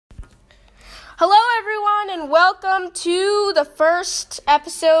and welcome to the first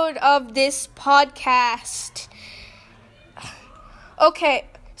episode of this podcast. Okay,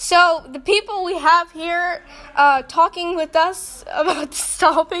 so the people we have here talking with us about these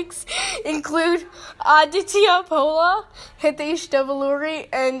topics include Aditya Pola, Hitesh Devaluri,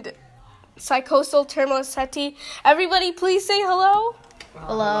 and Psychosal Termosetti. Everybody, please say hello.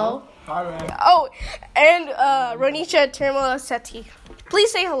 Hello. Hi, man. Oh, and Ronisha Termosetti.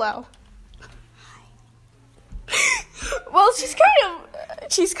 Please say hello. Well, she's kind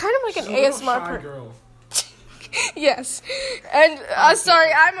of like an ASMR person. Girl. Yes, and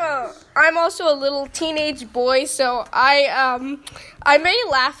sorry, I'm also a little teenage boy, so I may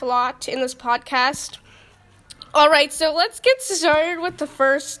laugh a lot in this podcast. All right, so let's get started with the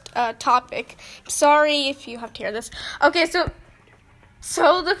first topic. Sorry if you have to hear this. Okay, so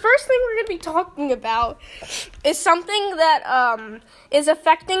the first thing we're going to be talking about is something that is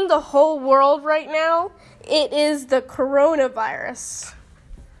affecting the whole world right now. It is the coronavirus.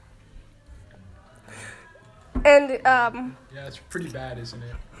 And, Yeah, it's pretty bad, isn't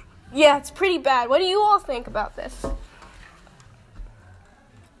it? yeah, it's pretty bad. What do you all think about this?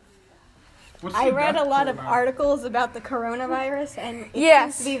 I read a lot of articles about the coronavirus, and it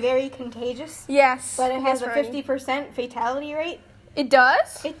Yes. seems to be very contagious. Yes. But it has a right. 50% fatality rate. It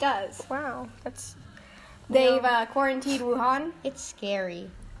does? It does. Wow, that's... They've quarantined Wuhan. It's scary.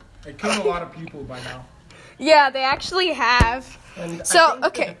 It killed a lot of people by now. Yeah, they actually have. And So, I think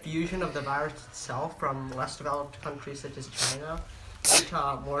okay. the diffusion of the virus itself from less developed countries such as China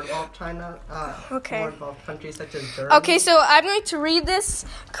into more developed Okay. more developed countries such as Germany. Okay, so I'm going to read this.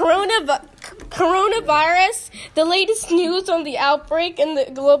 Coronavirus, the latest news on the outbreak and the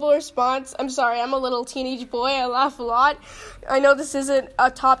global response. I'm sorry, I'm a little teenage boy. I laugh a lot. I know this isn't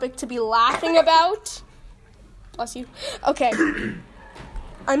a topic to be laughing about. Bless you. Okay.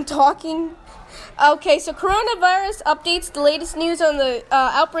 I'm talking. Okay, so coronavirus updates, the latest news on the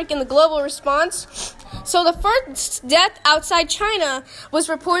outbreak and the global response. So the first death outside China was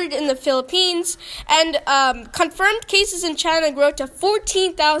reported in the Philippines, and confirmed cases in China grew to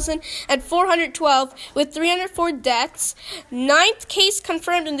 14,412 with 304 deaths. 9th case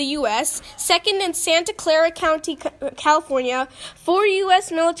confirmed in the U.S., 2nd in Santa Clara County, California. 4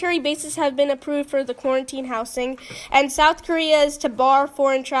 U.S. military bases have been approved for the quarantine housing, and South Korea is to bar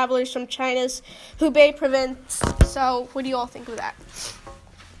foreign travelers from China's Hubei province. So, what do you all think of that?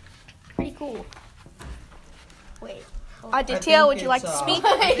 Pretty cool. Wait. Aditya, would you like to speak?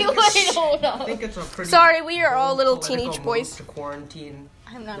 Hold I on. think it's a pretty Sorry, we are all little political teenage move boys. to quarantine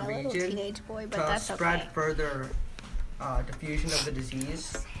I'm not the a little region teenage boy, but to that's spread okay. further diffusion of the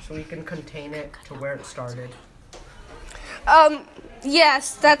disease, so we can contain it to where it started.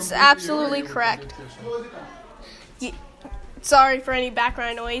 Yes, that's Completely absolutely agree with correct. Aditya. Sorry for any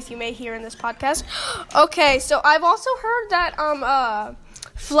background noise you may hear in this podcast. Okay, so I've also heard that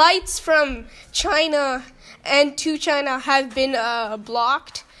flights from China and to China have been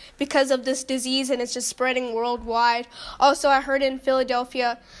blocked because of this disease, and it's just spreading worldwide. Also, I heard in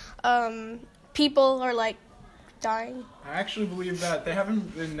Philadelphia, people are like dying. I actually believe that they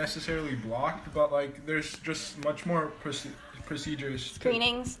haven't been necessarily blocked, but like there's just much more procedures.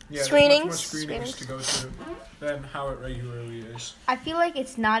 Screenings. There's Screenings. much more screenings to go through than how it regularly is. I feel like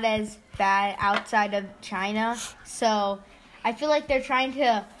it's not as bad outside of China, so I feel like they're trying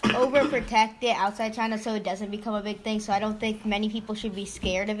to overprotect it outside China so it doesn't become a big thing. So I don't think many people should be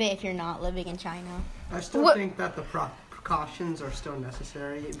scared of it if you're not living in China. I still What- think that the precautions are still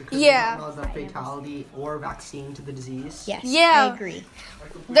necessary because Yeah. we don't know the fatality or vaccine to the disease. Yes, Yeah. I agree.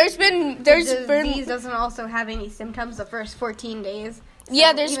 There's been The disease doesn't also have any symptoms the first 14 days. So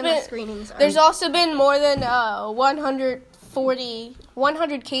Yeah, there's even been- the screenings. There's also been more than 100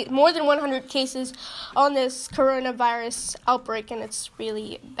 cases on this coronavirus outbreak, and it's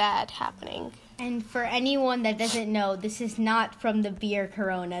really bad happening. And for anyone that doesn't know, this is not from the beer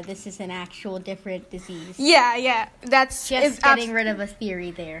corona. This is an actual different disease. Yeah, that's Just getting rid of a theory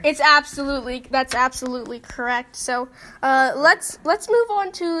there. that's absolutely correct. So, let's move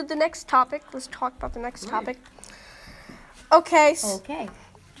on to the next topic. Let's talk about the next topic. Okay. Okay.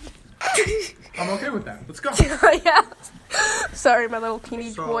 I'm okay with that. Let's go. Yeah. Sorry, my little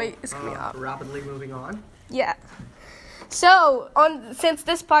teenage So, boy is coming up. rapidly moving on. Yeah. So, since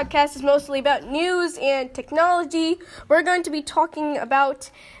this podcast is mostly about news and technology, we're going to be talking about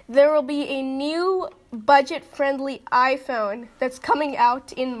there will be a new budget-friendly iPhone that's coming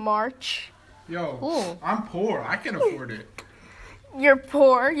out in March. Yo, Ooh. I'm poor. I can afford it. You're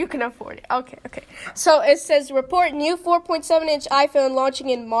poor. You can afford it. Okay. So it says, report new 4.7-inch iPhone launching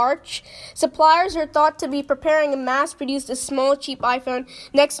in March. Suppliers are thought to be preparing a mass-produced a small, cheap iPhone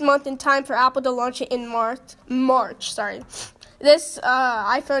next month in time for Apple to launch it in March. This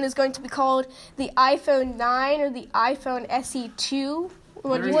iPhone is going to be called the iPhone 9 or the iPhone SE2.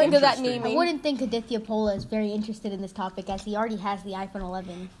 What do you think of that naming? I wouldn't think Aditya Pola is very interested in this topic as he already has the iPhone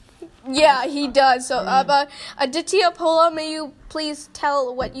 11. Yeah, he does. So, but Aditya Pola, may you please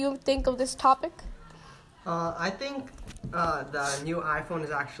tell what you think of this topic? I think the new iPhone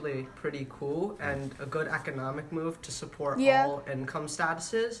is actually pretty cool and a good economic move to support all income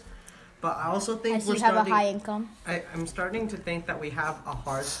statuses. But I also think you have a high income. I'm starting to think that we have a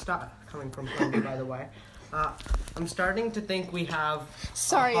hard stop. Coming from Columbia, by the way. I'm starting to think we have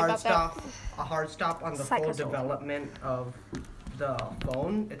a hard stop on the full development of the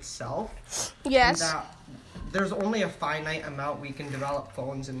phone itself. Yes. And that there's only a finite amount we can develop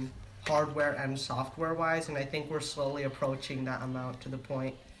phones in hardware and software wise, and I think we're slowly approaching that amount to the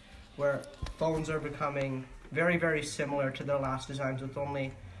point where phones are becoming very, very similar to their last designs with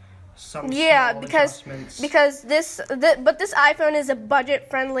only some small adjustments. Because this iPhone is a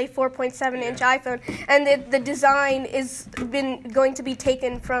budget-friendly 4.7-inch iPhone, and the design is going to be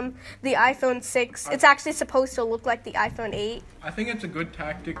taken from the iPhone 6. It's actually supposed to look like the iPhone 8. I think it's a good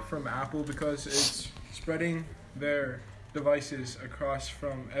tactic from Apple because it's spreading their devices across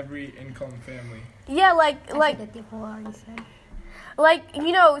from every income family. Yeah, like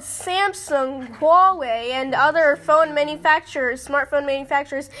Samsung, Huawei, and other smartphone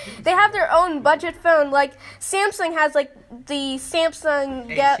manufacturers, they have their own budget phone. Like Samsung has like the Samsung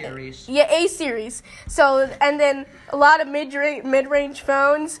A-series. A series. So, and then a lot of mid-range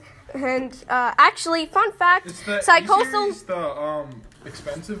phones. And actually, fun fact, Is the A-series the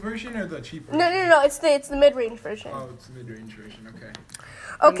expensive version or the cheap version? No, it's the mid-range version. Oh, it's the mid-range version. Okay.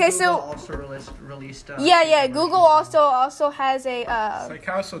 Okay, Google so also released Google also has a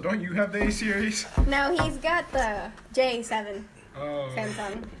Cal, so don't you have the A series? No, he's got the J7 Oh.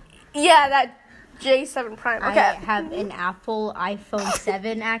 Samsung. that J7 Prime. Okay. I have an Apple iPhone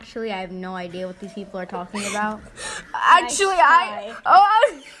 7, actually. I have no idea what these people are talking about. Actually,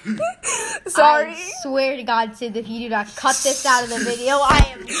 sorry. I swear to God, Sid, if you do not cut this out of the video, I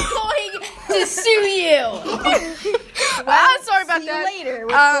am going to sue you. I'm sorry about See that. you later with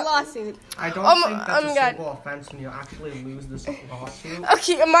the lawsuit. I don't think that's a single offense when you actually lose this lawsuit.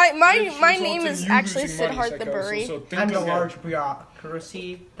 Okay, my It's name is resulting in you actually losing Sid money, Hart the Cal, Bury. so think And the again. large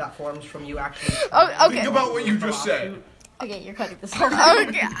bureaucracy that forms from you actually. Okay. Think about what you just said. Okay, you're cutting this off.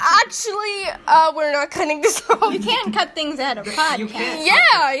 Okay, actually, we're not cutting this off. You can't cut things out of podcast. You can't.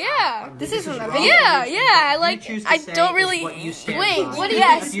 Yeah. This isn't a wrong. video. Yeah. What you choose to I say don't is really. what you stand Wait, by. what do you?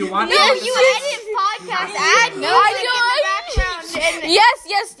 Yes. If you want No, to- you edit podcast ad music in the background.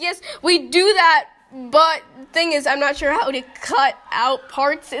 Yes. We do that, but thing is, I'm not sure how to cut out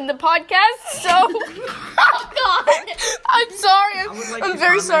parts in the podcast. So, oh God, I'm sorry. I'm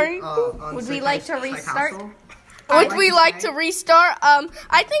very sorry. Would we like to restart? Would we like to restart?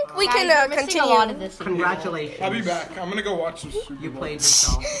 I think we can continue. A lot of this. Congratulations. I'll be back. I'm gonna go watch some Super You Bowl. played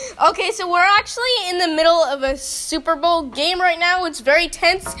yourself. Okay, so we're actually in the middle of a Super Bowl game right now. It's very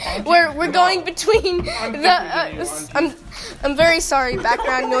tense. We're going between the. I'm very sorry,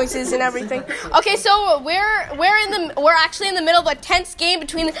 background noises and everything. Okay, so we're actually in the middle of a tense game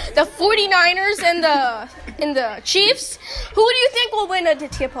between the 49ers and the Chiefs. Who do you think will win,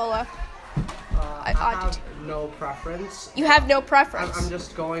 Aditya Pola? I have no preference. You have no preference. I'm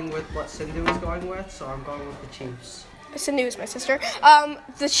just going with what Sindhu is going with, so I'm going with the Chiefs. Sindhu is my sister.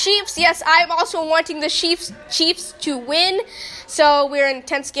 The Chiefs, yes, I'm also wanting the Chiefs to win. So we're in a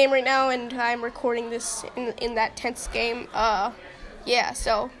tense game right now, and I'm recording this in that tense game.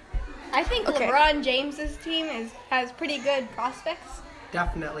 So. I think Okay. LeBron James's team has pretty good prospects.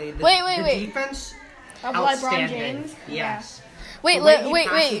 Definitely. The Wait. defense, Of LeBron outstanding. James. Yes. Wait, The way he wait.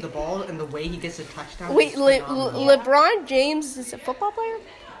 passes the ball and the way he gets a touchdown. Wait, is phenomenal. LeBron James is a football player?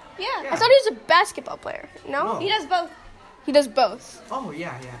 Yeah. I thought he was a basketball player. No? No. He does both. He does both. Oh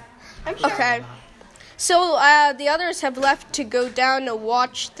yeah. I'm sure. Okay. So the others have left to go down to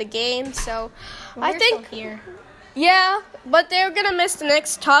watch the game. So I We're think, still here. yeah, but they're gonna miss the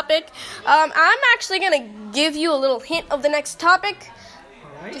next topic. I'm actually gonna give you a little hint of the next topic.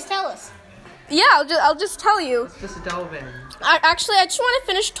 All right. Just tell us. Yeah, I'll just tell you. Let's just delve in. I just want to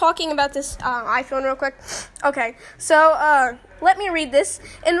finish talking about this iPhone real quick. Okay, so Let me read this.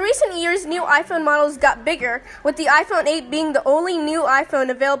 In recent years, new iPhone models got bigger, with the iPhone 8 being the only new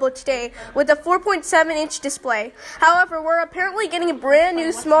iPhone available today with a 4.7-inch display. However, we're apparently getting a brand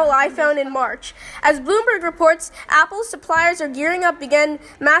new small iPhone in March. As Bloomberg reports, Apple's suppliers are gearing up to begin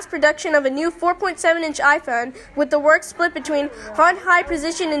mass production of a new 4.7-inch iPhone, with the work split between Han High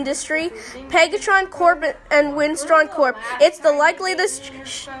Precision Industry, Pegatron Corp, and Winstron Corp. It's the likeliest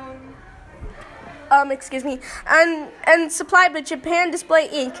and supplied by Japan Display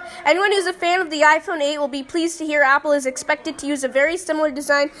Inc. Anyone who's a fan of the iPhone 8 will be pleased to hear Apple is expected to use a very similar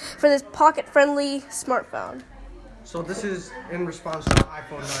design for this pocket-friendly smartphone. So this is in response to the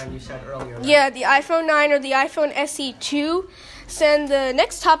iPhone 9 you said earlier, right? Yeah, the iPhone 9 or the iPhone SE 2. And the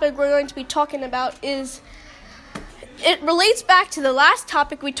next topic we're going to be talking about is, it relates back to the last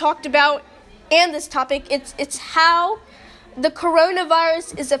topic we talked about and this topic. It's how the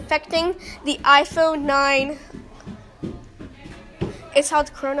coronavirus is affecting the iPhone 9. It's how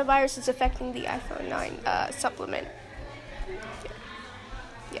the coronavirus is affecting the iPhone 9 supplement.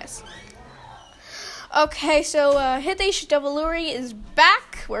 Yes. Okay, so Hitesh Devaluri is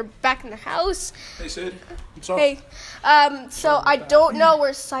back. We're back in the house. Hey, Sid. What's up? Hey. So I don't know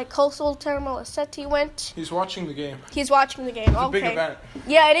where Psychosol Terminal Assetti went. He's watching the game. He's watching the game. It's okay. a big event.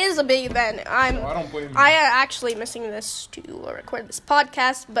 Yeah, it is a big event. So I don't blame you. I am actually missing this to record this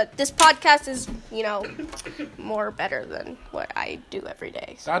podcast, but this podcast is, more better than what I do every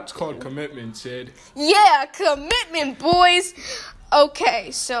day. So. That's called commitment, Sid. Yeah, commitment, boys.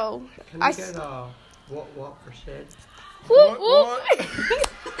 Okay, so Can we get what for Sid? What?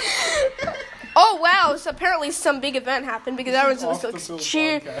 Oh wow! So apparently some big event happened because everyone's supposed to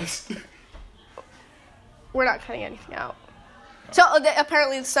cheer. We're not cutting anything out. So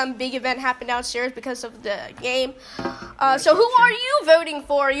apparently some big event happened downstairs because of the game. So who are you voting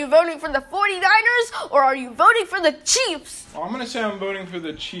for? Are you voting for the 49ers or are you voting for the Chiefs? Well, I'm going to say I'm voting for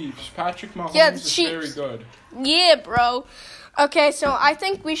the Chiefs. Patrick Mahomes is Chiefs. very good. Yeah, bro. Okay, so I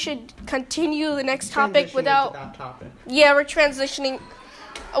think we should continue the next topic without... That topic. Yeah, we're transitioning.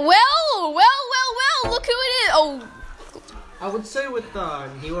 Well, look who it is. Oh. I would say with the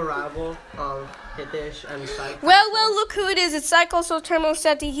new arrival of Hitesh and Psycho. Well, look who it is. It's Psychoso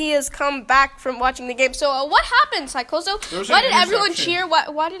Termosetti. He has come back from watching the game. So, what happened, Psychoso? Why did everyone cheer?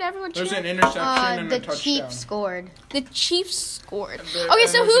 Why did everyone cheer? There's an interception and a touchdown. The Chiefs scored. The Chiefs scored. Okay,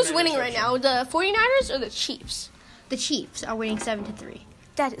 so who's winning right now? The 49ers or the Chiefs? The Chiefs are winning 7-3.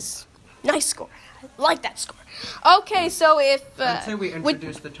 That is nice score. I like that score. Okay, so if I'd say we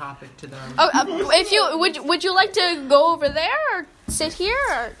introduce the topic to them. If you would you like to go over there or sit here?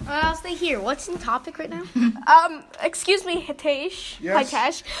 Or? I'll stay here. What's in topic right now? Excuse me, Hitesh. Yes.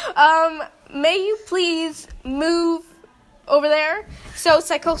 Hitesh. May you please move over there so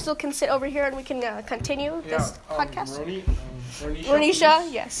Psychoso can sit over here and we can continue this podcast.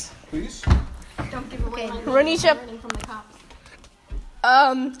 Ronisha, yes. Please. Don't give away my Ronisha. learning from the cops.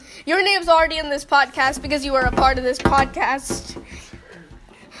 Your name's already in this podcast because you are a part of this podcast.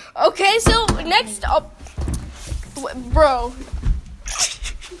 Okay, so next up, bro.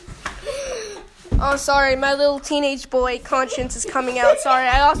 Oh, sorry, my little teenage boy conscience is coming out. Sorry,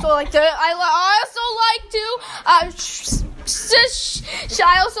 I also like to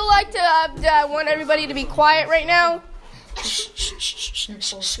want everybody to be quiet right now.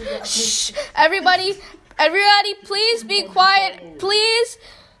 Everybody, please be quiet. Please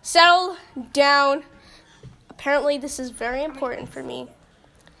settle down. Apparently, this is very important for me.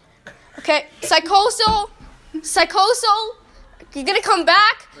 Okay, Psychoso, you're gonna come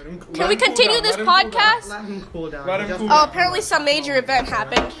back? Can we continue this podcast? Let him cool down. Oh, apparently some major event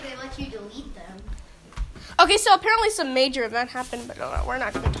happened. They let you delete them. Okay, so apparently some major event happened, but we're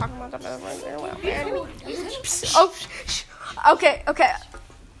not going to talk about that right now. Oh,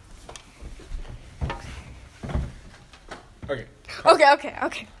 okay.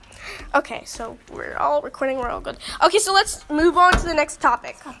 Okay, so we're all recording, we're all good. Okay, so let's move on to the next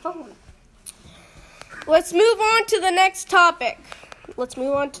topic. What's the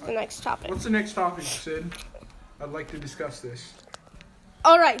next topic, Sid? I'd like to discuss this.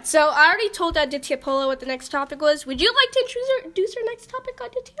 Alright, so I already told Aditya Polo what the next topic was. Would you like to introduce our next topic,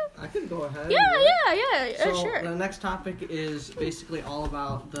 Aditya? I can go ahead. Yeah, So sure. the next topic is basically all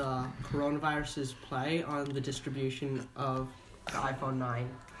about the coronavirus's play on the distribution of the iPhone 9.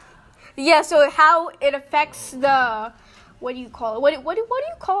 Yeah, so how it affects the... What do you call it? What do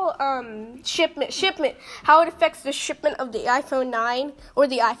you call shipment? How it affects the shipment of the iPhone 9 or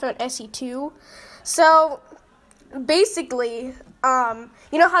the iPhone SE 2. So basically,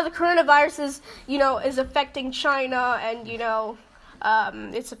 you know how the coronavirus is affecting China, and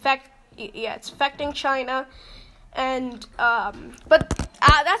it's affecting China, and but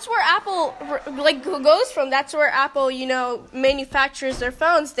that's where Apple goes from. That's where Apple, manufactures their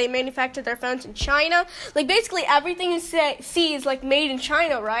phones. They manufacture their phones in China. Like basically everything you see is like made in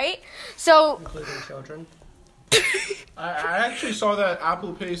China, right? So Including children. I actually saw that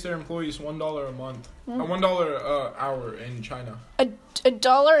Apple pays their employees $1 a month, $1 hour in China.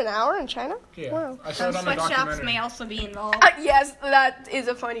 $1 an hour in China? Yeah, Wow. I saw it on a Sweatshops documentary. may also be involved. Yes, that is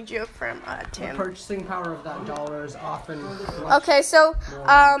a funny joke from The Tim. purchasing power of that dollar is often Okay, so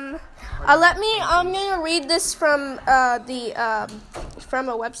I'm gonna read this from from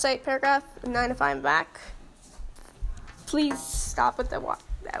a website paragraph. 9 to 5 back. Please stop with the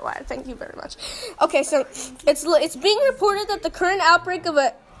thank you very much. Okay, so it's being reported that the current outbreak of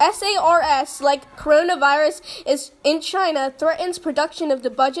a SARS like coronavirus is in China threatens production of the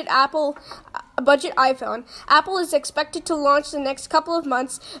budget iPhone. Apple is expected to launch the next couple of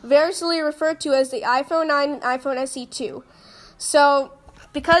months, variously referred to as the iPhone 9 and iPhone SE 2. So,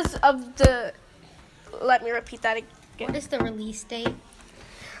 because of let me repeat that again. What is the release date?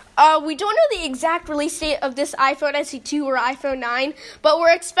 We don't know the exact release date of this iPhone SE 2 or iPhone 9, but we're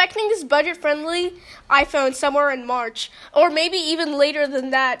expecting this budget-friendly iPhone somewhere in March, or maybe even later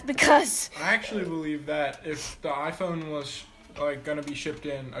than that, because I actually believe that if the iPhone was gonna be shipped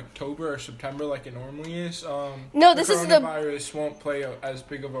in October or September like it normally is, No, the this is coronavirus won't play as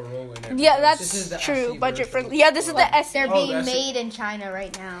big of a role in it. yeah, This is the that's true, SE budget-friendly. version. Yeah, this is the SE. They're Oh, being that's it. made in China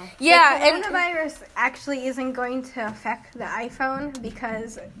right now. Yeah, the and coronavirus actually isn't going to affect the iPhone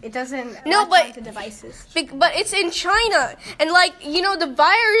because it doesn't No, latch but- onto devices. but it's in China, and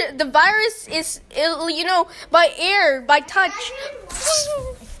the virus is by air, by touch.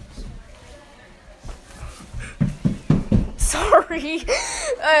 Sorry, just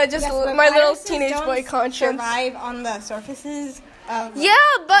Yes, but my little viruses teenage don't boy conscience. survive on the surfaces of Yeah,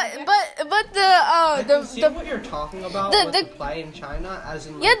 but I can see the what you're talking about the- with the- the play in China, as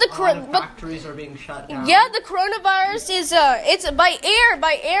in Yeah, the a lot of cor- but- factories are being shut down. yeah, the coronavirus is it's by air.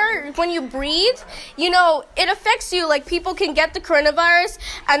 By air, when you breathe, it affects you. Like people can get the coronavirus,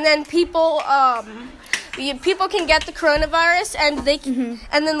 and then people can get the coronavirus, and they can,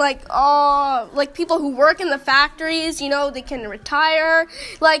 and then like people who work in the factories, they can retire.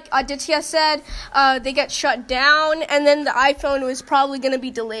 Like Aditya said, they get shut down, and then the iPhone was probably going to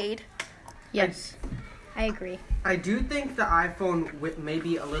be delayed. Yes, I agree. I do think the iPhone may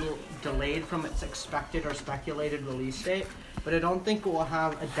be a little delayed from its expected or speculated release date, but I don't think it will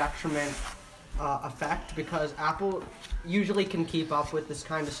have a detriment effect because Apple usually can keep up with this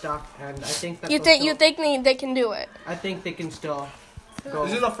kind of stuff, and I think that You think they can do it? I think they can still go.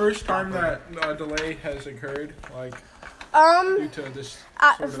 This is the first time that a delay has occurred, due to this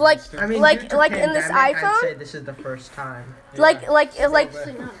sort of instance. I mean, like- due to like in this pandemic, iPhone? I'd say this is the first time. Like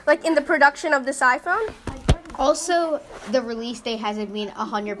in the production of this iPhone? Also, the release date hasn't been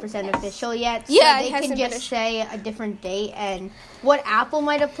 100% official yet. So Yeah, it they hasn't can been just say a different date, and what Apple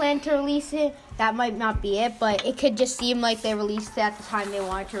might have planned to release it, that might not be it, but it could just seem like they released it at the time they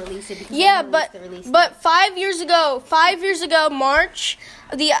wanted to release it. Because they Yeah, released the release date. but 5 years ago, March,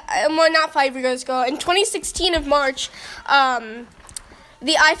 not 5 years ago, in 2016 of March,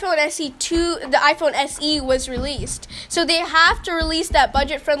 the iPhone the iPhone SE was released. So they have to release that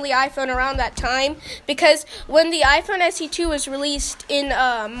budget-friendly iPhone around that time, because when the iPhone SE 2 was released in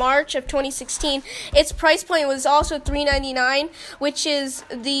March of 2016, its price point was also $399, which is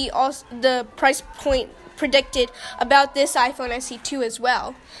the price point predicted about this iPhone SE 2 as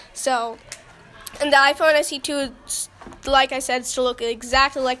well. So, and the iPhone SE 2, like I said, still look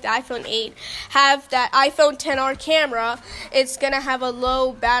exactly like the iPhone 8. Have that iPhone XR camera. It's going to have a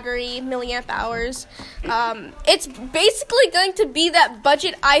low battery, milliamp hours. It's basically going to be that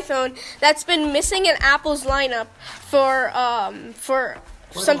budget iPhone that's been missing in Apple's lineup for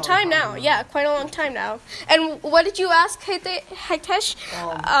some time now. Yeah, quite a long time now. And what did you ask, Hitesh?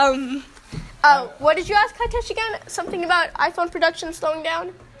 What did you ask, Hitesh, again? Something about iPhone production slowing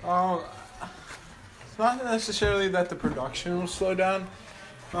down? It's not necessarily that the production will slow down.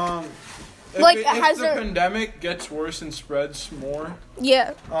 If the pandemic gets worse and spreads more,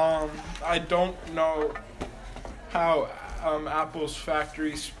 Yeah. I don't know how Apple's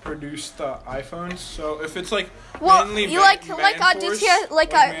factories produce the iPhones. So if it's mainly man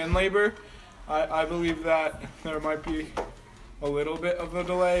labor, I believe that there might be a little bit of a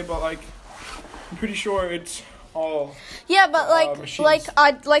delay, but I'm pretty sure it's all. Yeah, but machines.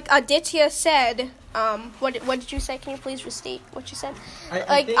 like Aditya said, what did you say? Can you please restate what you said?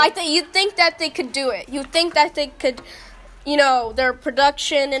 You think that they could do it. You think that they could, their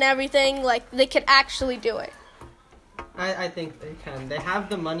production and everything, they could actually do it. I think they can. They have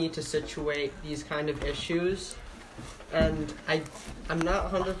the money to situate these kind of issues And I'm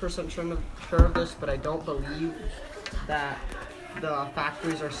not 100% sure of this, but I don't believe that the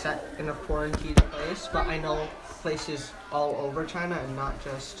factories are set in a quarantined place. But I know places all over China and not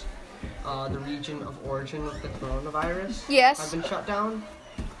just the region of origin of the coronavirus have been shut down.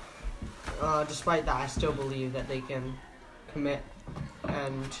 Despite that, I still believe that they can commit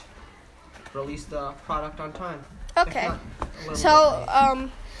and release the product on time. Okay. So,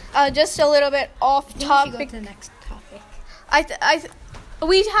 just a little bit off topic. We should go to the next topic.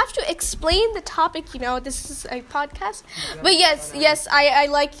 We have to explain the topic. This is a podcast. But yes, I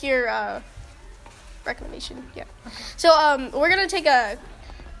like your recommendation. Yeah. Okay. So, we're going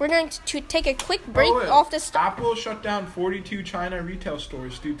to take a quick break off this. Apple shut down 42 China retail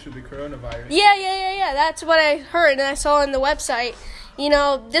stores due to the coronavirus. Yeah. That's what I heard and I saw on the website.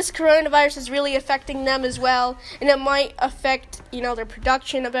 This coronavirus is really affecting them as well, and it might affect, their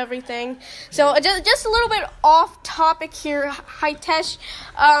production of everything. So just a little bit off topic here, Hitesh.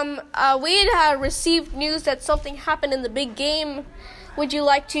 We had received news that something happened in the big game. Would you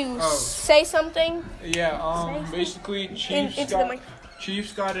like to say something? Yeah. Basically,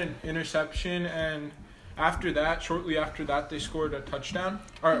 Chiefs got an interception, and shortly after that, they scored a touchdown.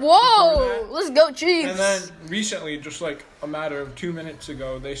 Whoa! Let's go, Chiefs! And then recently, just like a matter of 2 minutes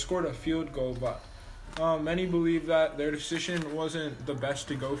ago, they scored a field goal. But many believe that their decision wasn't the best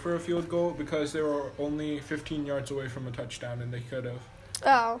to go for a field goal because they were only 15 yards away from a touchdown, and they could have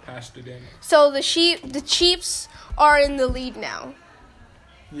passed it in. So the Chiefs are in the lead now.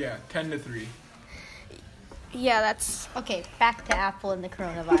 Yeah, 10-3. Yeah, that's... Okay, back to Apple and the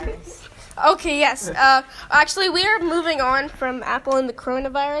coronavirus. Okay, yes. Actually, we are moving on from Apple and the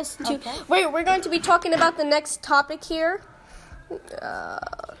coronavirus to... Okay. Wait, we're going to be talking about the next topic here.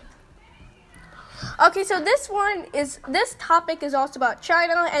 Okay, so this topic is also about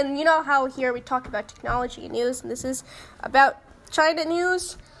China, and you know how here we talk about technology and news, and this is about China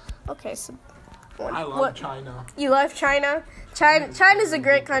news. Okay, so... I love China. You love China? China's a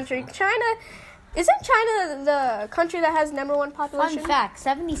great country. Isn't China the country that has number one population? Fun fact,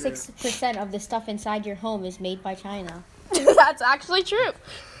 76% of the stuff inside your home is made by China. That's actually true.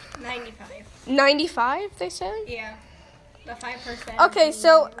 95. 95, they say? Yeah. The 5%. Okay,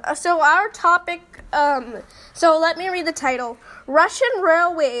 so our topic, so let me read the title. Russian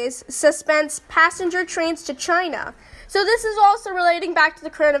Railways suspends passenger trains to China. So this is also relating back to the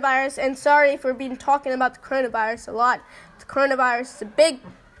coronavirus, and sorry if we've been talking about the coronavirus a lot. The coronavirus is a big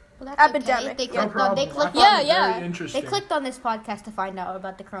epidemic. Okay. They clicked on this podcast to find out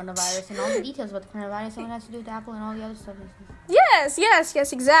about the coronavirus and all the details about the coronavirus and what it has to do with Apple and all the other stuff. Yes,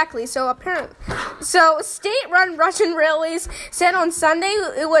 exactly. So state-run Russian Railways said on Sunday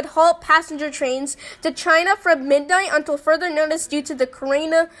it would halt passenger trains to China from midnight until further notice due to the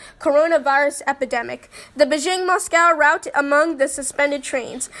coronavirus epidemic. The Beijing-Moscow route among the suspended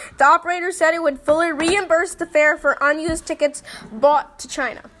trains. The operator said it would fully reimburse the fare for unused tickets bought to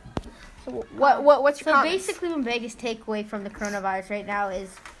China. What's your comments? Basically, my biggest takeaway from the coronavirus right now is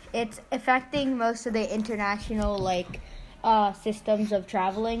it's affecting most of the international systems of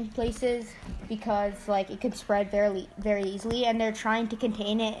traveling places because it could spread very, very easily, and they're trying to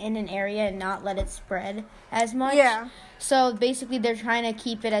contain it in an area and not let it spread as much. Yeah. So basically, they're trying to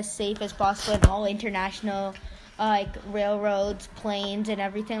keep it as safe as possible in all international railroads, planes, and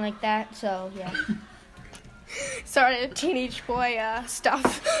everything like that. So yeah. Sorry, teenage boy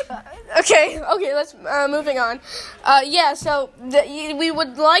stuff. Okay, let's moving on. So we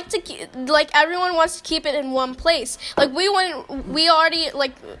would like to everyone wants to keep it in one place.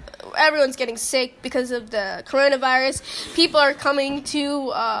 Everyone's getting sick because of the coronavirus. People are coming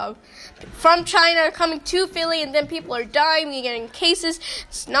from China, are coming to Philly, and then people are dying. We're getting cases.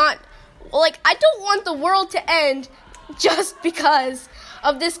 It's not I don't want the world to end just because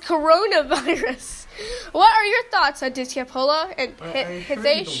of this coronavirus. What are your thoughts, Aditya Pola and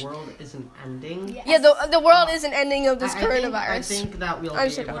Hitesh? The world isn't ending. Yes. Yeah, the world isn't ending of this coronavirus. I think that we'll be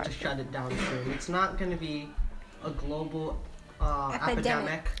able to shut it down soon. It's not going to be a global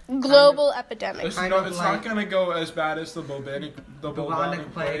epidemic. Global epidemic. It's not going to go as bad as the bubonic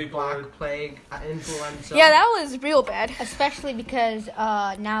plague, black plague, influenza. Yeah, that was real bad. Especially because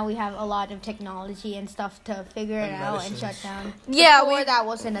now we have a lot of technology and stuff to figure it out and shut down. Yeah, that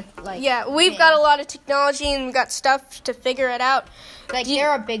wasn't we've got a lot of technology and we've got stuff to figure it out. There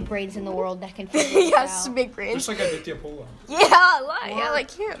are big brains in the world that can figure it out. Yes, big brains. Just like Aditya Pola. Yeah,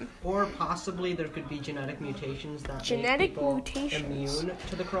 like him. Or possibly there could be genetic mutations that make people immune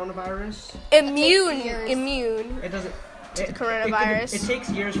to the coronavirus. Immune. It doesn't. the coronavirus. It takes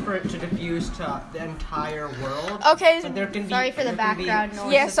years for it to diffuse to the entire world. Okay. But there can be, Sorry for the background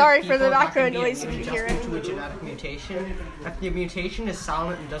noise. Yeah, sorry for the people that background can be noise if you hear adjusted it. to a genetic mutation. If the mutation is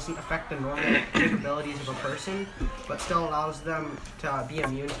silent and doesn't affect the normal capabilities of a person, but still allows them to be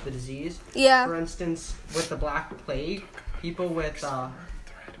immune to the disease. Yeah. For instance, with the Black Plague, people with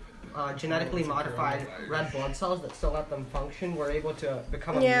genetically modified red blood cells that still let them function were able to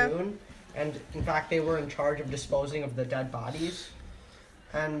become immune. And in fact, they were in charge of disposing of the dead bodies.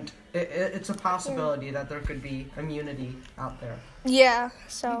 And it's a possibility that there could be immunity out there. Yeah.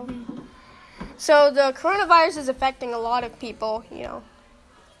 So the coronavirus is affecting a lot of people. You know,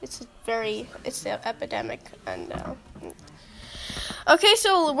 it's an epidemic. And okay,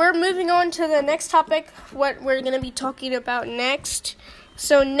 so we're moving on to the next topic. What we're gonna be talking about next.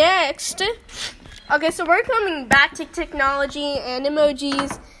 So next, okay, so we're coming back to technology and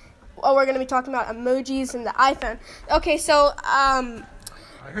emojis. Oh, we're going to be talking about emojis and the iPhone. Okay, so, I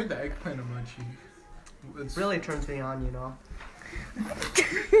heard the eggplant emoji. It really turns me on, you know.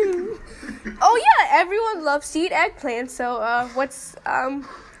 Oh, yeah, everyone loves to eat eggplant, so, what's,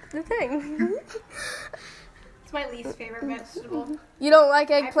 the thing? It's my least favorite vegetable. You don't like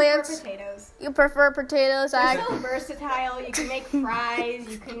I prefer eggplants? potatoes. You prefer potatoes? They're so versatile. You can make fries.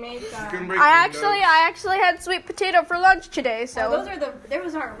 You can make. I actually had sweet potato for lunch today, so.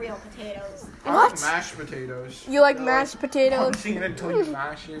 Those aren't real potatoes. I like mashed potatoes. You like mashed potatoes? Punching it until you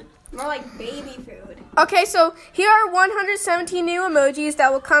mash it. More like baby food. Okay, so here are 117 new emojis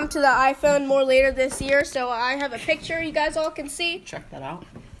that will come to the iPhone more later this year. So I have a picture you guys all can see. Check that out.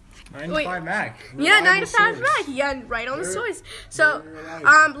 95 Mac. Yeah, Reliable 95 source. Mac. Yeah, right on the source. So,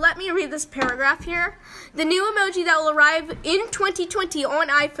 reliable. let me read this paragraph here. The new emoji that will arrive in 2020 on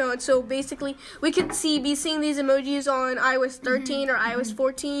iPhone. So basically, we could be seeing these emojis on iOS 13 or iOS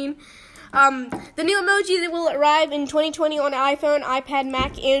 14. The new emoji that will arrive in 2020 on iPhone, iPad,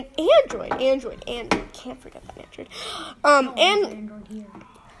 Mac, and Android. Can't forget that Android.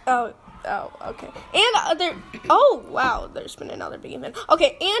 Okay. Wow, there's been another big event.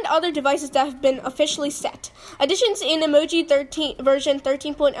 Okay, and other devices that have been officially set. Additions in emoji version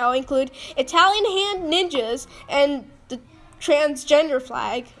 13.0 include Italian hand ninjas and the transgender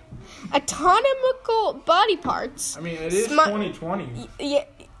flag, anatomical body parts. I mean, it is 2020. Yeah.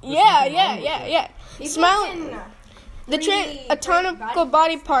 Smiling. The anatomical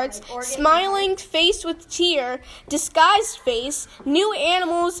body parts, smiling face with tear, disguised face, new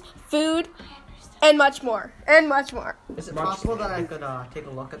animals, food, and much more. Is it possible that I could take a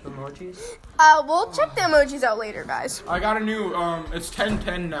look at the emojis? We'll check the emojis out later, guys. I got a new, it's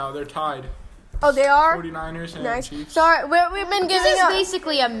 10-10 now. They're tied. Oh, they are? 49ers and Nice. Chiefs. Sorry, we've been This giving is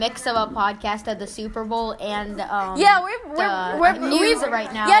basically a mix of a podcast of the Super Bowl and we're news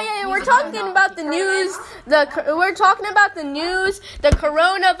right now. Yeah. We're talking about the news. We're talking about the news, the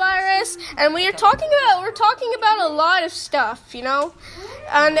coronavirus, and we're talking about a lot of stuff, you know.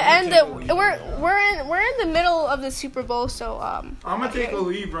 And we're in the middle of the Super Bowl, so I'm gonna take a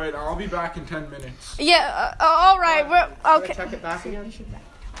leave right now. I'll be back in 10 minutes. Yeah. All right. We're okay. Check it back again.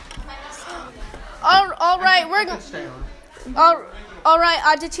 All right. We're going to stay on. All right.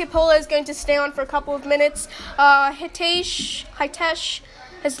 Aditya Pola is going to stay on for a couple of minutes. Hitesh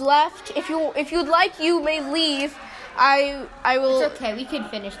has left. If you'd like, you may leave. I will. It's okay. We can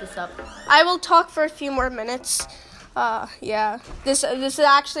finish this up. I will talk for a few more minutes. Yeah. This is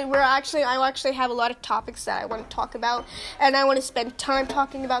actually I actually have a lot of topics that I want to talk about, and I want to spend time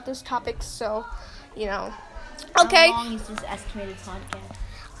talking about those topics. So, you know. Okay. How long is this estimated podcast?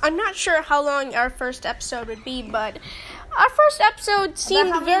 I'm not sure how long our first episode would be, but our first episode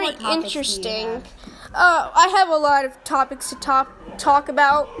seemed very interesting. I have a lot of topics to talk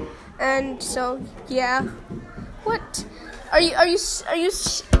about, and so yeah. What are you?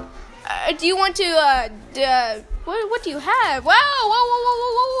 Do you want to? What do you have? Wow!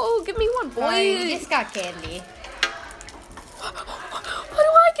 Whoa! Give me one, boy. You just got candy. How do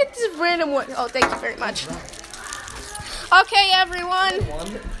I get this random one? Oh, thank you very much. Okay, everyone.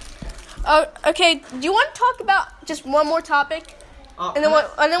 Okay. Do you want to talk about just one more topic, and then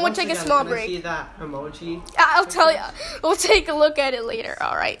we'll take a small break? See that emoji? I'll tell you. We'll take a look at it later.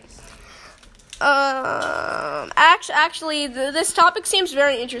 All right. Actually, this topic seems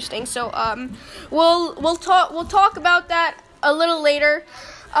very interesting. So we'll talk about that a little later.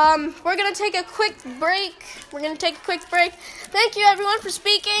 We're gonna take a quick break. Thank you, everyone, for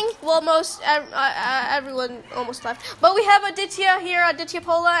speaking. Well, everyone almost left, but we have Aditya here, Aditya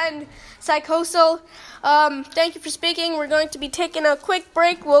Pola and Psychosal. Thank you for speaking. We're going to be taking a quick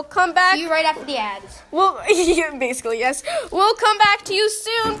break. We'll come back. See you right after the ads. Well, basically, yes. We'll come back to you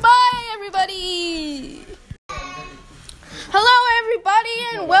soon. Bye, everybody. Hello, everybody,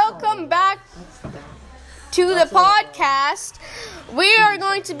 and welcome back to the podcast. We are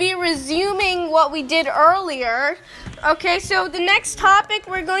going to be resuming what we did earlier. Okay, so the next topic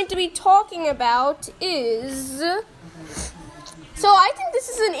we're going to be talking about is... So I think this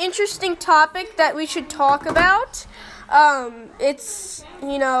is an interesting topic that we should talk about. It's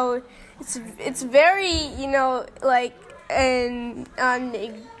very,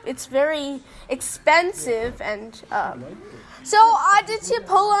 it's very expensive and, so Aditya,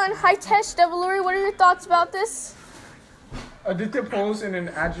 Pola, and Hitesh Devaluri, what are your thoughts about this? Aditya Pole's in an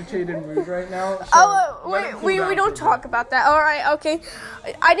agitated mood right now. So we don't talk about that. All right, okay.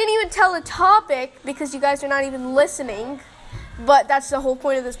 I didn't even tell the topic because you guys are not even listening. But that's the whole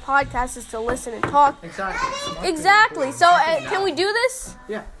point of this podcast, is to listen and talk. Exactly. So can we do this?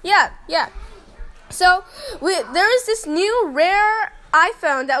 Yeah. So there is this new rare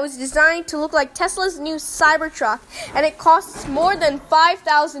iPhone that was designed to look like Tesla's new Cybertruck, and it costs more than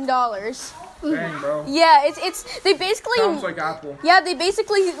 $5,000. Dang, bro. Yeah, they basically sounds like Apple. Yeah, they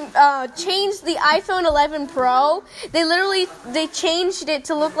basically changed the iPhone 11 Pro. They changed it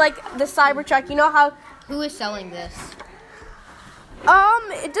to look like the Cybertruck. You know how? Who is selling this?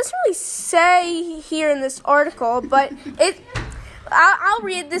 It doesn't really say here in this article, but I'll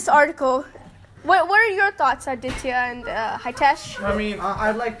read this article. What are your thoughts, Aditya and Hitesh? I mean,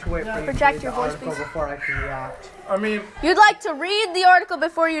 I'd like to wait for you to Project read your the voice, article please. before I can react. I mean, You'd like to read the article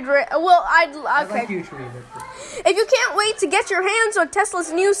before you'd read. Well, I'd okay. like you to read it. If you can't wait to get your hands on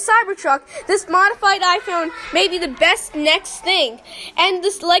Tesla's new Cybertruck, this modified iPhone may be the best next thing. And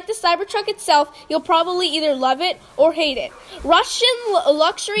like the Cybertruck itself, you'll probably either love it or hate it. Russian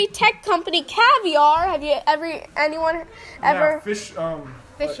luxury tech company Caviar. Have you anyone ever? yeah, fish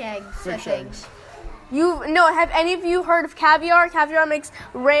Eggs. fish eggs. Have any of you heard of Caviar? Caviar makes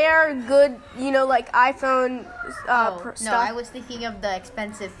rare, good, like iPhone stuff. No, I was thinking of the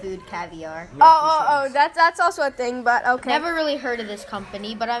expensive food Caviar. That's also a thing, but okay. Never really heard of this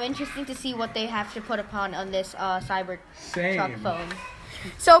company, but I'm interested to see what they have to put upon on this Cybertruck phone.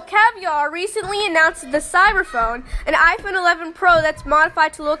 So Caviar recently announced the Cyberphone, an iPhone 11 Pro that's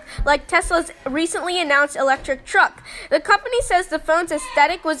modified to look like Tesla's recently announced electric truck. The company says the phone's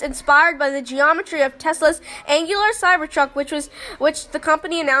aesthetic was inspired by the geometry of Tesla's angular Cybertruck, which the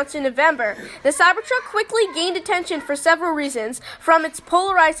company announced in November. The Cybertruck quickly gained attention for several reasons, from its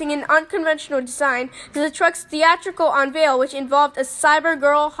polarizing and unconventional design to the truck's theatrical unveil, which involved a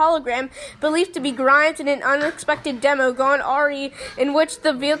Cybergirl hologram believed to be Grimes in an unexpected demo gone awry, in which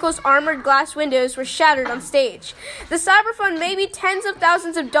the vehicle's armored glass windows were shattered on stage. The Cyberphone may be tens of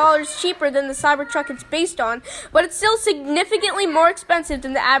thousands of dollars cheaper than the Cybertruck it's based on, but it's still significantly more expensive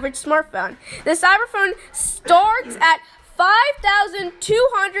than the average smartphone. The Cyberphone starts at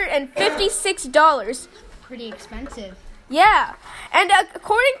 $5,256. Pretty expensive. Yeah, and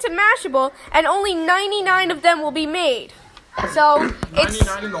according to Mashable, and only 99 of them will be made. So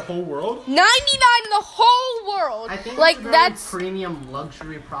 99 in the whole world? 99 in the whole world. I think like it's a very that's premium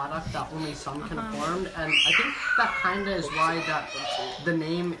luxury product that only some can afford, and I think that kind of is why that the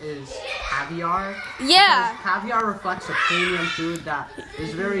name is Caviar. Yeah. Because Caviar reflects a premium food that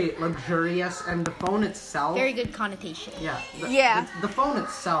is very luxurious, and the phone itself. Very good connotation. Yeah. The phone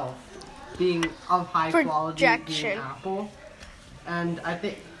itself being of high quality, being Apple, and I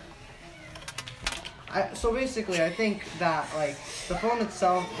think. So basically, I think that the phone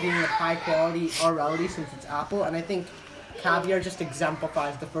itself being of high quality already, since it's Apple, and I think Caviar just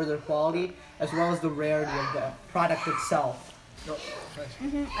exemplifies the further quality as well as the rarity of the product itself.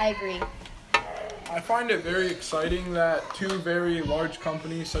 I agree. I find it very exciting that two very large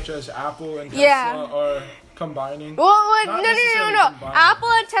companies such as Apple and Tesla are combining. Well, no. Apple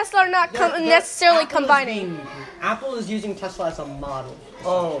and Tesla are not necessarily combining. Apple is using Tesla as a model.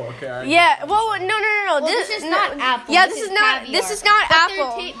 Oh, okay. Yeah. Well, no. Well, this is not Apple. Yeah, this is not. Caviar. This is not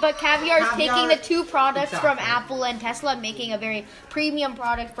Apple. But Caviar is taking the two products from Apple and Tesla, and making a very premium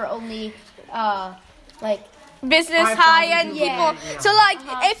product for only, business high-end people. Yeah. So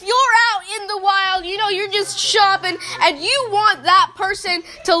if you're out in the wild, you're just shopping and you want that person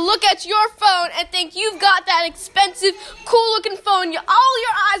to look at your phone and think you've got that expensive, cool-looking phone, all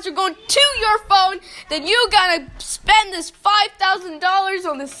your eyes are going to your phone, then you gotta spend this $5,000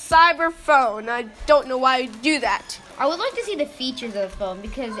 on this cyber phone. I don't know why you do that. I would like to see the features of the phone,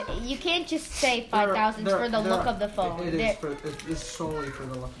 because you can't just say 5,000 for the look of the phone. It's solely for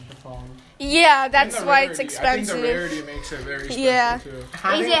the look of the phone. Yeah, that's why it's I expensive. think the rarity makes it very special too.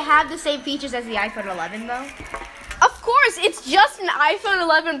 Does it have the same features as the iPhone 11 though? Of course, it's just an iPhone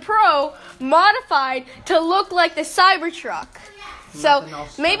 11 Pro modified to look like the Cybertruck. So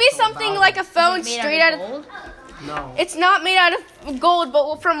maybe something like a phone straight out of. No. It's not made out of gold,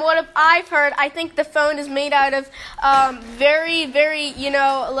 but from what I've heard, I think the phone is made out of very, very,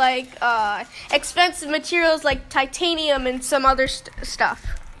 expensive materials like titanium and some other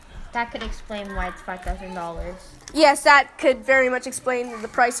stuff. That could explain why it's $5,000. Yes, that could very much explain the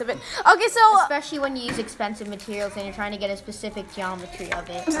price of it. Okay, so... Especially when you use expensive materials and you're trying to get a specific geometry of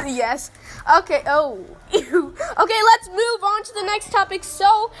it. Yes. Okay, okay, let's move on to the next topic.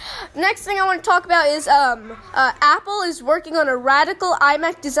 So, next thing I want to talk about is Apple is working on a radical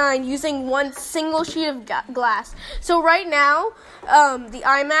iMac design using one single sheet of glass. So right now, the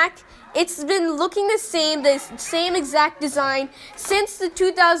iMac... It's been looking the same exact design since the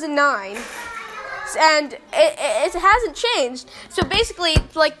 2009. And it hasn't changed. So basically,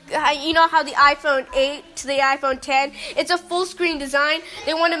 like, you know how the iPhone 8 to the iPhone 10, it's a full screen design.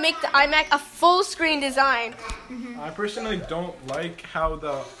 They want to make the iMac a full screen design. Mm-hmm. I personally don't like how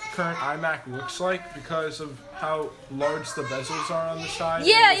the current iMac looks like because of how large the bezels are on the side.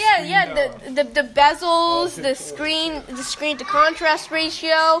 The bezels, the screen to contrast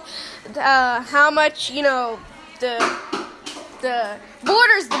ratio, how much, the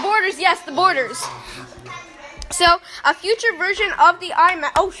borders, yes, the borders. So, a future version of the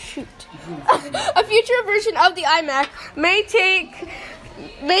iMac, a future version of the iMac may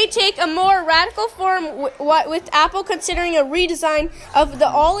take a more radical form with Apple considering a redesign of the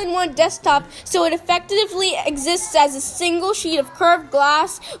all-in-one desktop so it effectively exists as a single sheet of curved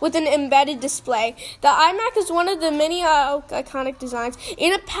glass with an embedded display. The iMac is one of the many iconic designs.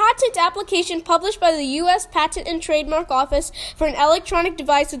 In a patent application published by the U.S. Patent and Trademark Office for an electronic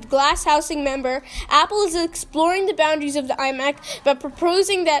device with glass housing member, Apple is exploring the boundaries of the iMac by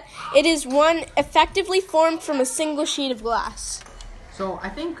proposing that it is one effectively formed from a single sheet of glass. So I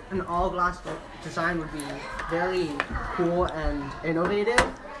think an all-glass design would be very cool and innovative.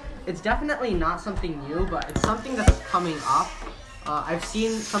 It's definitely not something new, but it's something that's coming up. I've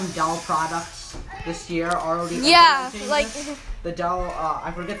seen some Dell products this year already. Yeah, like the Dell,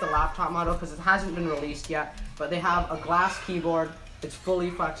 I forget the laptop model because it hasn't been released yet, but they have a glass keyboard. It's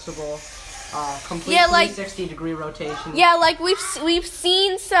fully flexible. Complete 360-degree rotation. Yeah, like we've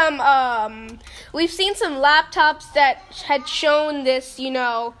seen some laptops that had shown this,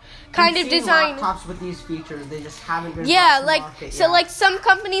 kind of design. Laptops with these features, they just haven't been. Yeah, brought to like market so, yet. like some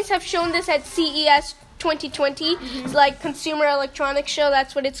companies have shown this at CES 2020. It's like Consumer Electronics Show.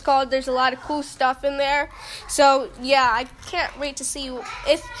 That's what it's called. There's a lot of cool stuff in there. So yeah, I can't wait to see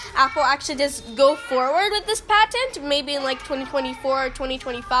if Apple actually does go forward with this patent. Maybe in like 2024 or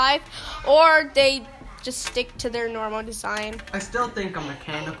 2025, or they just stick to their normal design. I still think a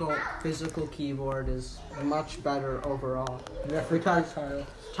mechanical, physical keyboard is much better overall. Yeah, for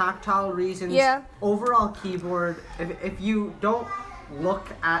tactile reasons. Yeah. Overall keyboard. If you don't look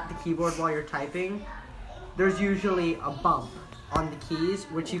at the keyboard while you're typing, there's usually a bump on the keys,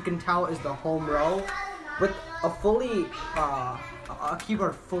 which you can tell is the home row. With a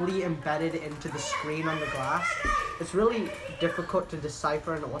keyboard fully embedded into the screen on the glass, it's really difficult to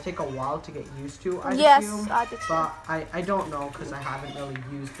decipher, and it will take a while to get used to. I assume, but I don't know because I haven't really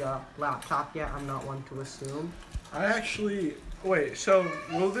used the laptop yet. I'm not one to assume. Wait. So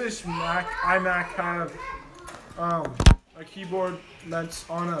will this iMac have a keyboard that's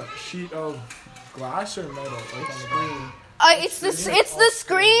on a sheet of glass or metal? It's the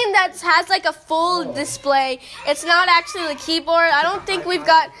screen that has like a full display. It's not actually the keyboard. I don't think we've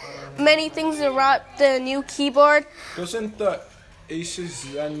got many things about the new keyboard. Doesn't the Asus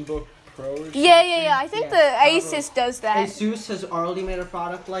ZenBook Pro? Yeah. I think the Asus does that. Asus has already made a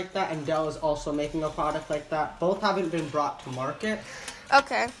product like that, and Dell is also making a product like that. Both haven't been brought to market.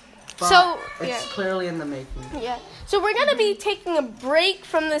 Okay. But So it's clearly in the making. Yeah. So we're going to be taking a break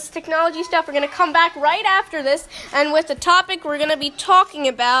from this technology stuff. We're going to come back right after this. And with the topic, we're going to be talking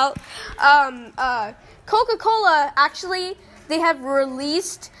about Coca-Cola. Actually, they have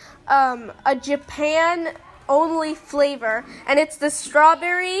released a Japan-only flavor. And it's the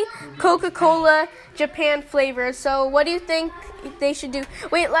strawberry Coca-Cola Japan flavor. So what do you think they should do?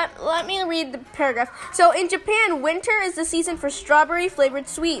 Wait, let me read the paragraph. So in Japan, winter is the season for strawberry flavored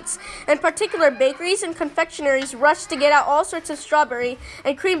sweets. In particular, bakeries and confectioneries rush to get out all sorts of strawberry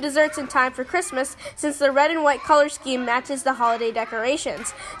and cream desserts in time for Christmas, since the red and white color scheme matches the holiday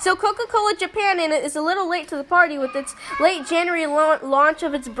decorations. So Coca-Cola Japan is a little late to the party with its late January launch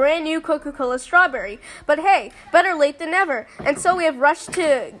of its brand new Coca-Cola Strawberry. But hey, better late than never. And so we have rushed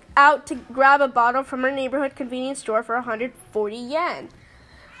out to grab a bottle from our neighborhood convenience store for 140 yen.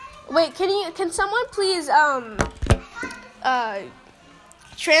 Wait, can someone please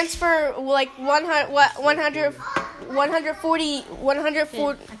transfer like 140 I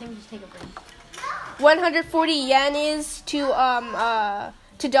think we just take a break. 140 yen is to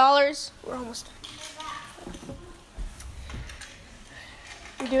dollars. We're almost done.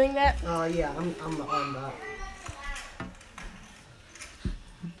 You're doing that? Yeah, I'm on that.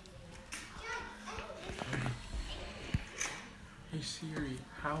 Hey Siri,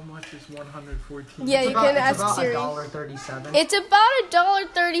 how much is 114? Yeah, you can ask it's Siri. about $1.37. It's about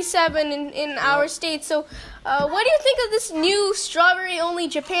 $1.37 in our state. So, what do you think of this new strawberry-only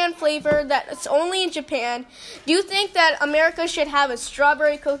Japan flavor that's only in Japan? Do you think that America should have a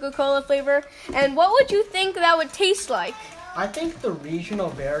strawberry Coca-Cola flavor? And what would you think that would taste like? I think the regional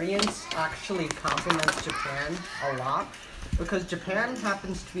variance actually complements Japan a lot, because Japan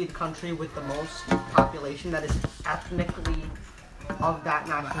happens to be the country with the most population that is ethnically of that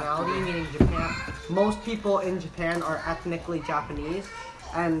nationality, meaning most people in Japan are ethnically Japanese,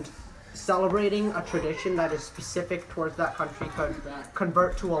 and celebrating a tradition that is specific towards that country could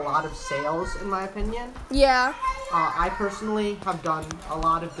convert to a lot of sales, in my opinion. Yeah. I personally have done a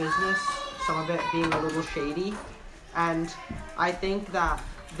lot of business, some of it being a little shady, and I think that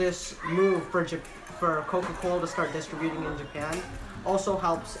this move for Coca-Cola to start distributing in Japan also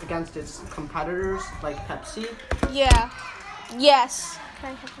helps against its competitors like Pepsi. Yeah. Yes.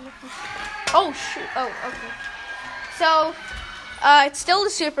 Can I have a look? Oh, shoot. Oh, okay. So, it's still the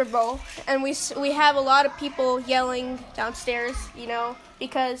Super Bowl, and we have a lot of people yelling downstairs,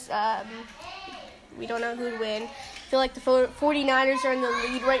 because we don't know who'd win. I feel like the 49ers are in the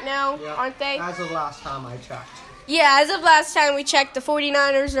lead right now, aren't they? As of last time I checked. Yeah, as of last time we checked, the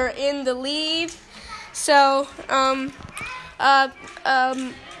 49ers are in the lead. So,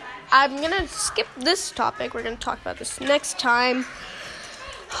 I'm going to skip this topic. We're going to talk about this next time.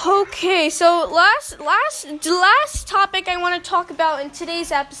 Okay, so the last topic I want to talk about in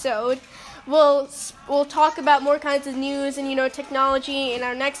today's episode, we'll talk about more kinds of news and, technology in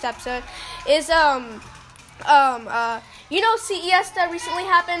our next episode, is, CES that recently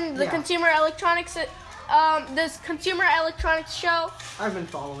happened, the Consumer Electronics, this Consumer Electronics show. I've been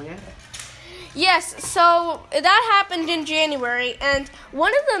following it. Yes, so that happened in January, and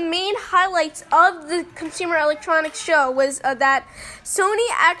one of the main highlights of the Consumer Electronics show was that Sony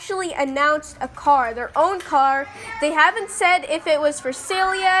actually announced a car, their own car. They haven't said if it was for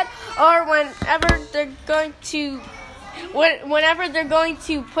sale yet, or whenever they're going to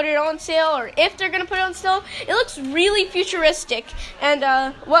put it on sale, or if they're going to put it on sale. It looks really futuristic. And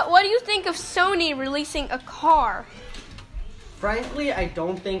what do you think of Sony releasing a car? Frankly, I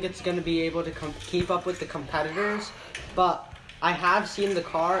don't think it's going to be able to keep up with the competitors, but I have seen the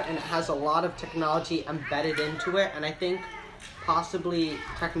car, and it has a lot of technology embedded into it, and I think possibly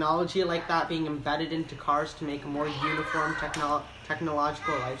technology like that being embedded into cars to make a more uniform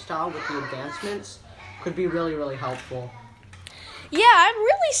technological lifestyle with the advancements could be really, really helpful. Yeah, I'm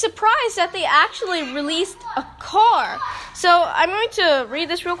really surprised that they actually released a car. So I'm going to read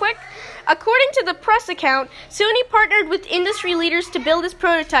this real quick. According to the press account, Sony partnered with industry leaders to build this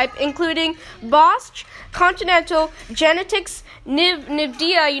prototype, including Bosch, Continental, Genetics,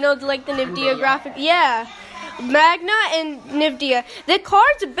 NVIDIA, like the NVIDIA graphic. Yeah. Magna and NVIDIA. The car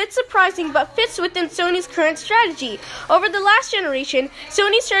is a bit surprising but fits within Sony's current strategy. Over the last generation,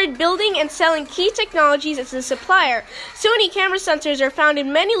 Sony started building and selling key technologies as a supplier. Sony camera sensors are found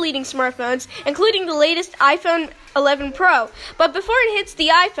in many leading smartphones, including the latest iPhone 11 Pro. But before it hits the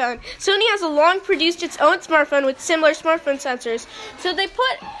iPhone, Sony has long produced its own smartphone with similar smartphone sensors. So they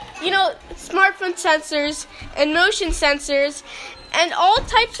put, smartphone sensors and motion sensors and all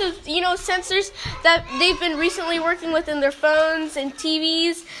types of, sensors that they've been recently working with in their phones and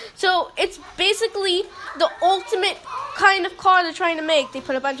TVs. So it's basically the ultimate kind of car they're trying to make. They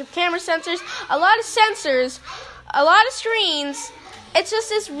put a bunch of camera sensors, a lot of screens. It's just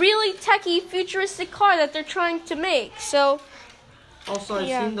this really techy, futuristic car that they're trying to make. So, also, I've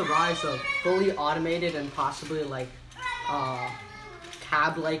seen the rise of fully automated and possibly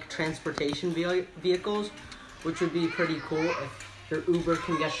cab-like transportation vehicles, which would be pretty cool if your Uber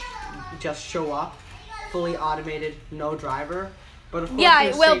can just show up, fully automated, no driver. But of course,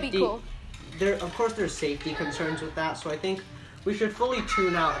 it will be cool. Of course, there's safety concerns with that, so I think we should fully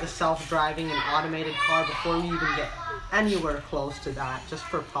tune out the self-driving and automated car before we even get anywhere close to that, just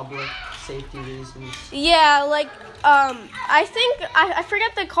for public safety reasons. Yeah, I think I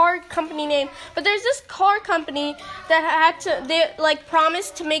forget the car company name, but there's this car company that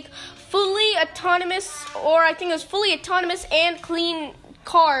promised to make fully autonomous, or I think it was fully autonomous and clean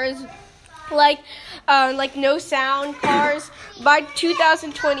cars, like no sound cars by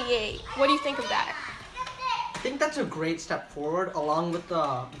 2028. What do you think of that? I think that's a great step forward, along with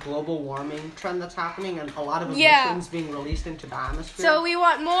the global warming trend that's happening and a lot of emissions being released into the atmosphere. So we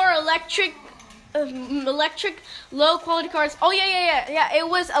want more electric electric low quality cars. Oh yeah, it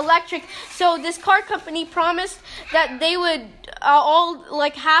was electric. So this car company promised that they would all,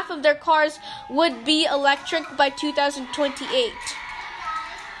 like, half of their cars would be electric by 2028.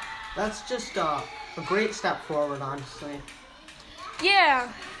 That's just a great step forward, honestly.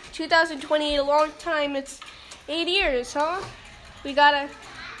 Yeah, 2028, a long time. It's 8 years, huh? We got a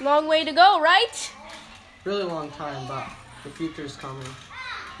long way to go, right? Really long time, but the future's coming.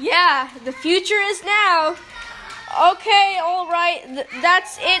 Yeah, the future is now. Okay, all right.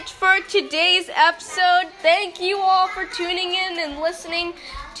 That's it for today's episode. Thank you all for tuning in and listening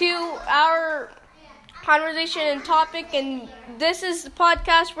to our conversation and topic. And this is the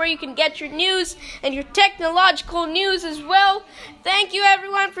podcast where you can get your news and your technological news as well. Thank you,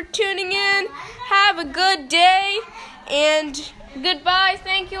 everyone, for tuning in. Have a good day and goodbye.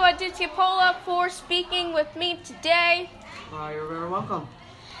 Thank you, Aditya Pola, for speaking with me today. You're very welcome.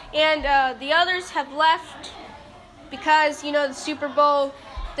 And the others have left because, the Super Bowl,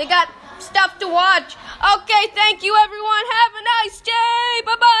 they got stuff to watch. Okay, thank you, everyone. Have a nice day.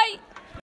 Bye-bye.